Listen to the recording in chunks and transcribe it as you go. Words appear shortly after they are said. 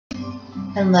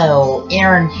Hello,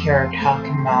 Aaron here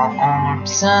talking about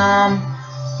autism.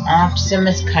 Autism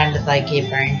is kind of like a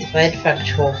brain-to-brain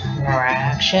factual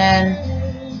interaction.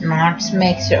 Autism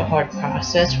makes it hard to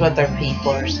process what other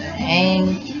people are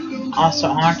saying. Also,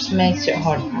 autism makes it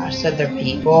hard to process other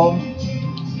people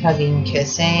hugging,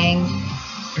 kissing.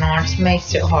 Autism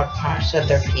makes it hard to process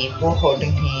other people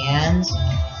holding hands.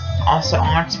 Also,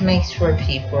 autism makes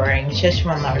people are anxious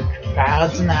when large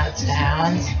crowds and that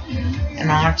sounds. And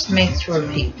autism makes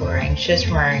people are anxious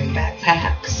wearing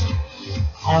backpacks.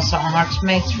 Also, autism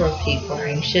makes people are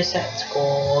anxious at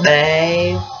school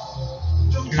day.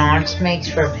 And autism makes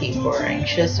people are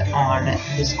anxious on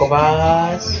the school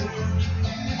bus.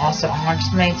 Also,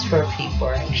 autism makes people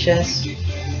are anxious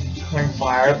when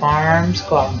fire alarms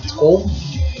go off at school.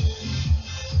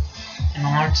 And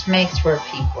autism makes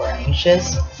people are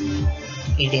anxious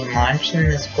eating lunch in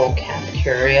the school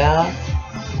cafeteria.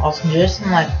 Also, just to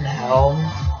let you know,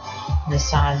 the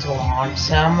signs of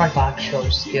autism are lack of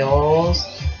social skills,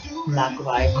 lack of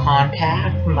eye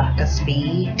contact, lack of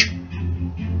speech,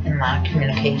 and lack of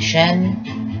communication.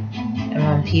 And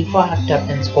when people act up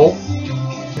in school,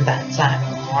 that's a sign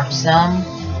of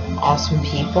autism. Also, when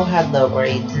people have low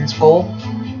grades in school,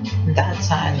 that's a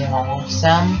sign of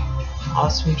autism.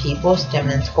 Also, when people stim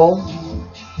in school,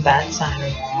 that's a sign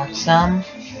of autism.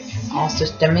 Also,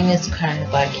 stimming is kind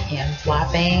of like hand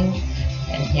flapping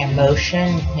and hand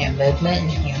motion, hand movement,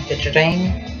 and hand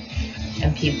fidgeting.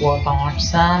 And people with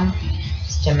autism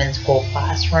stim in school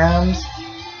classrooms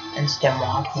and stim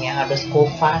walking out of school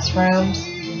classrooms.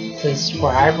 Please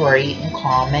subscribe, rate, and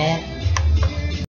comment.